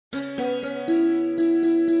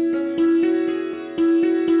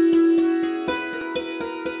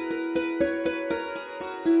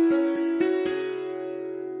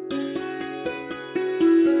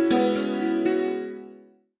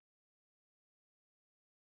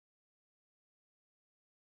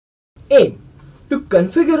Aim: to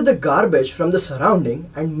configure the garbage from the surrounding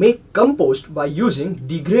and make compost by using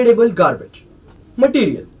degradable garbage.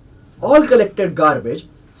 Material: all collected garbage,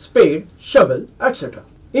 spade, shovel, etc.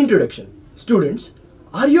 Introduction. Students,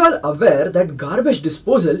 are you all aware that garbage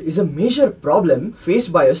disposal is a major problem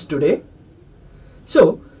faced by us today?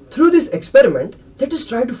 So, through this experiment, let us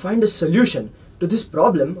try to find a solution to this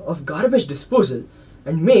problem of garbage disposal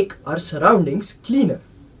and make our surroundings cleaner.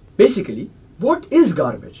 Basically, what is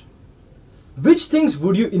garbage? Which things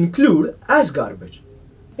would you include as garbage?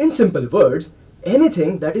 In simple words,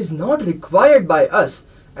 anything that is not required by us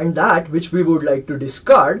and that which we would like to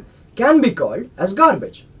discard can be called as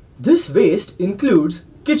garbage. This waste includes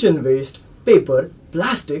kitchen waste, paper,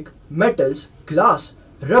 plastic, metals, glass,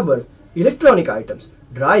 rubber, electronic items,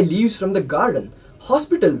 dry leaves from the garden,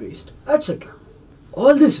 hospital waste, etc.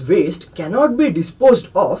 All this waste cannot be disposed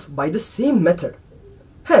of by the same method.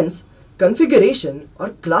 Hence, configuration or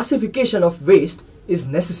classification of waste is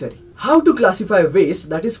necessary. How to classify waste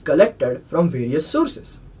that is collected from various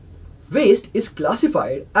sources? Waste is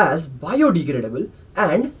classified as biodegradable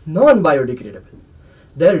and non-biodegradable.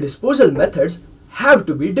 Their disposal methods have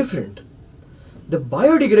to be different. The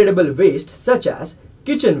biodegradable waste such as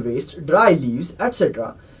kitchen waste, dry leaves,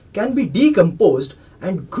 etc. can be decomposed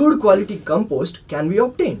and good quality compost can be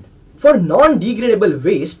obtained. For non-degradable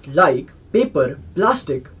waste like paper,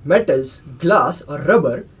 plastic, metals, glass or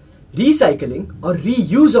rubber, recycling or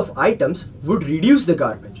reuse of items would reduce the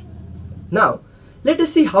garbage. Now, let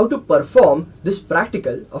us see how to perform this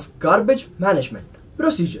practical of garbage management.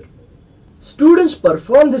 Procedure. Students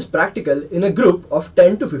perform this practical in a group of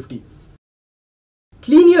 10 to 50.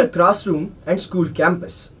 Clean your classroom and school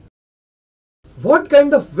campus. What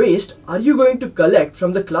kind of waste are you going to collect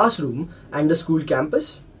from the classroom and the school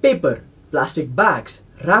campus? Paper, plastic bags,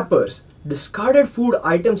 wrappers, discarded food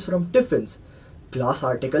items from tiffins, glass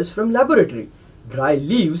articles from laboratory, dry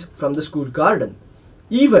leaves from the school garden.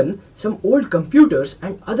 Even some old computers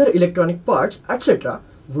and other electronic parts, etc.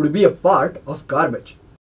 would be a part of garbage.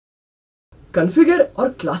 Configure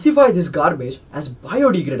or classify this garbage as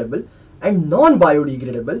biodegradable and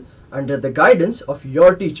non-biodegradable under the guidance of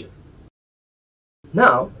your teacher.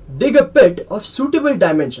 Now, dig a pit of suitable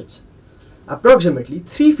dimensions, approximately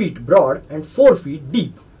 3 feet broad and 4 feet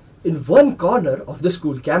deep, in one corner of the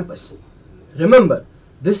school campus. Remember,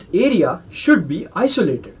 this area should be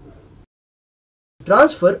isolated.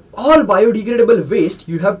 Transfer all biodegradable waste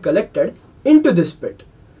you have collected into this pit.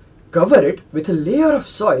 Cover it with a layer of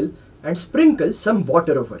soil and sprinkle some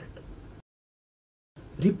water over it.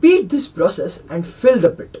 Repeat this process and fill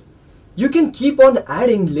the pit. You can keep on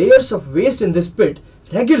adding layers of waste in this pit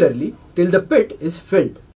regularly till the pit is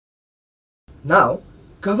filled. Now,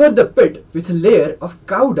 cover the pit with a layer of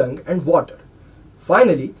cow dung and water.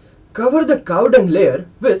 Finally, cover the cow dung layer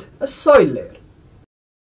with a soil layer.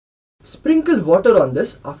 Sprinkle water on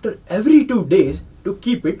this after every 2 days to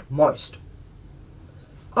keep it moist.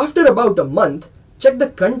 After about a month, check the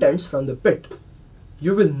contents from the pit.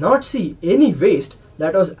 You will not see any waste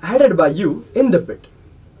that was added by you in the pit.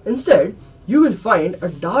 Instead, you will find a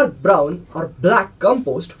dark brown or black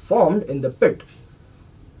compost formed in the pit.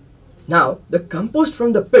 Now, the compost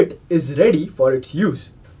from the pit is ready for its use.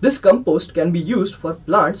 This compost can be used for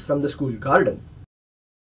plants from the school garden.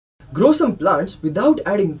 Grow some plants without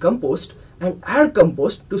adding compost and add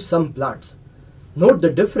compost to some plants. Note the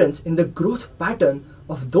difference in the growth pattern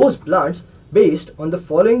of those plants based on the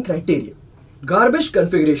following criteria. Garbage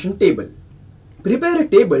configuration table. Prepare a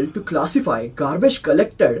table to classify garbage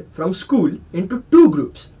collected from school into 2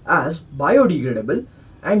 groups as biodegradable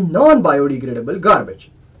and non-biodegradable garbage.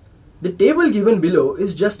 The table given below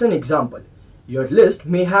is just an example. Your list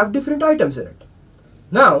may have different items in it.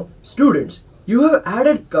 Now, students, you have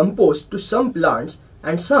added compost to some plants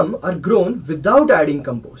and some are grown without adding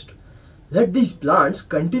compost. Let these plants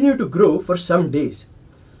continue to grow for some days.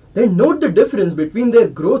 Then note the difference between their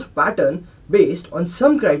growth pattern based on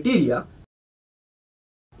some criteria.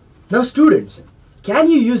 Now students, can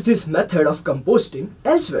you use this method of composting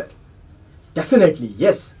elsewhere? Definitely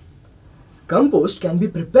yes. Compost can be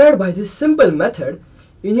prepared by this simple method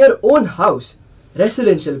in your own house,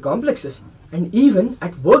 residential complexes, and even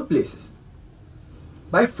at workplaces.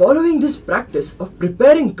 By following this practice of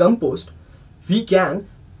preparing compost, we can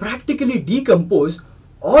practically decompose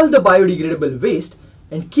all the biodegradable waste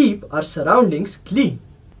and keep our surroundings clean.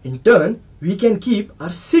 In turn, we can keep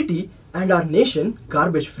our city and our nation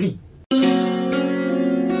garbage free.